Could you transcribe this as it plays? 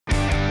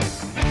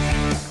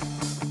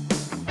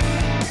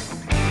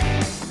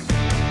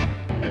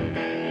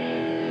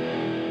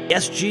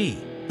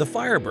SG, the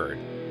Firebird,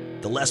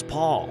 the Les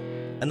Paul,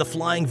 and the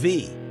Flying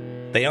V.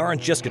 They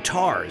aren't just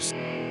guitars.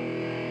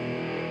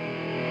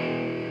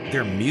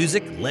 They're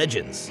music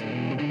legends.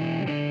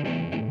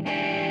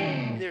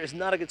 There is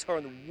not a guitar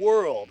in the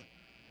world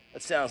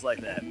that sounds like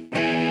that.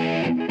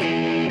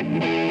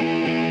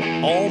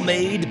 All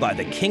made by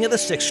the king of the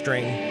six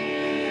string,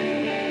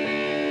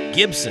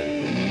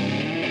 Gibson.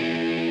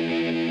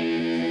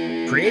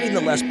 Creating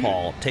the Les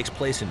Paul takes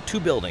place in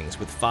 2 buildings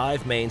with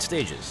 5 main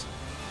stages.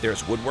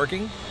 There's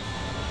woodworking,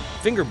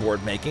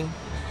 fingerboard making,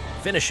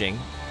 finishing,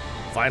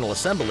 final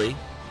assembly,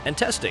 and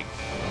testing.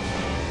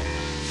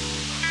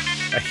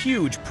 A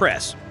huge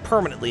press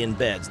permanently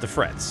embeds the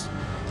frets.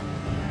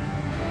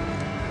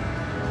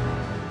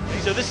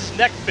 So this is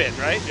neck fit,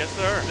 right? Yes,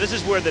 sir. This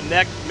is where the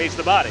neck meets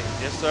the body.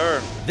 Yes,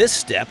 sir. This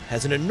step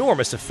has an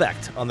enormous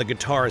effect on the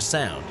guitar's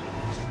sound.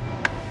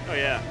 Oh,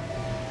 yeah.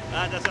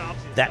 That's an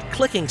opposite. That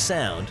clicking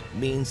sound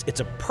means it's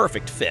a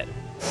perfect fit.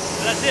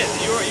 So that's it.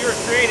 You're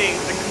creating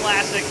the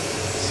classic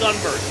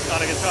sunburst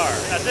on a guitar.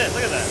 That's it.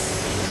 Look at that.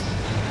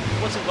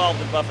 What's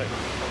involved in buffing?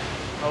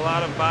 A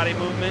lot of body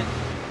movement.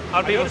 A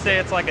lot of people say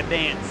it's like a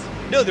dance.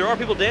 No, there are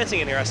people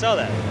dancing in here. I saw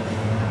that.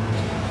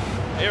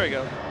 Here we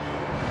go.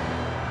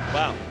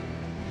 Wow.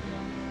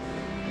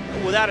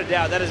 Without a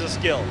doubt, that is a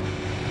skill.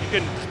 You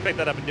couldn't just pick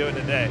that up and do it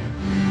in a day.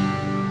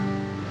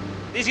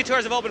 These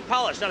guitars have all been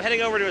polished. I'm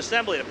heading over to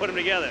assembly to put them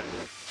together.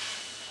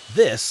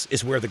 This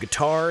is where the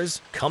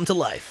guitars come to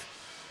life.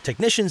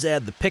 Technicians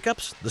add the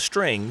pickups, the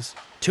strings,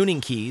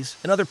 tuning keys,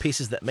 and other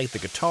pieces that make the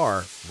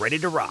guitar ready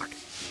to rock.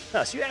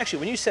 No, so you actually,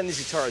 when you send these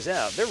guitars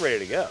out, they're ready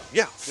to go.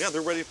 Yeah,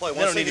 they're ready to play. They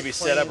don't need to be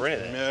set up or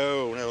anything.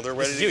 No, they're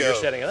ready to go. You're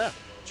setting it up.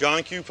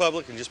 John Q.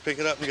 Public, and just pick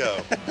it up and go.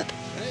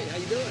 Hey, how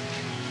you doing?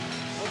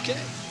 Okay.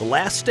 The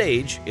last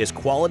stage is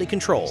quality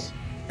control,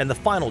 and the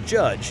final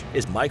judge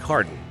is Mike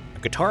Harden, a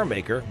guitar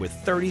maker with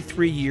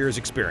 33 years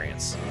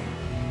experience.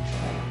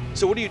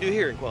 So what do you do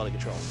here in quality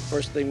control?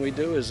 First thing we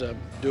do is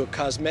do a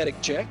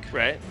cosmetic check.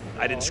 Right.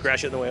 I didn't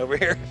scratch it on the way over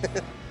here.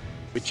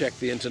 We check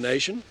the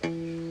intonation,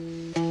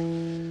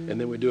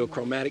 and then we do a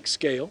chromatic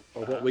scale,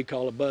 or what we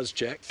call a buzz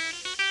check.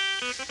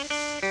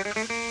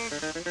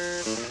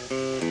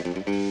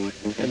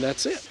 And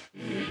that's it.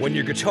 When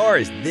your guitar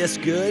is this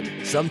good,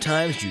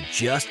 sometimes you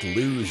just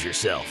lose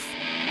yourself.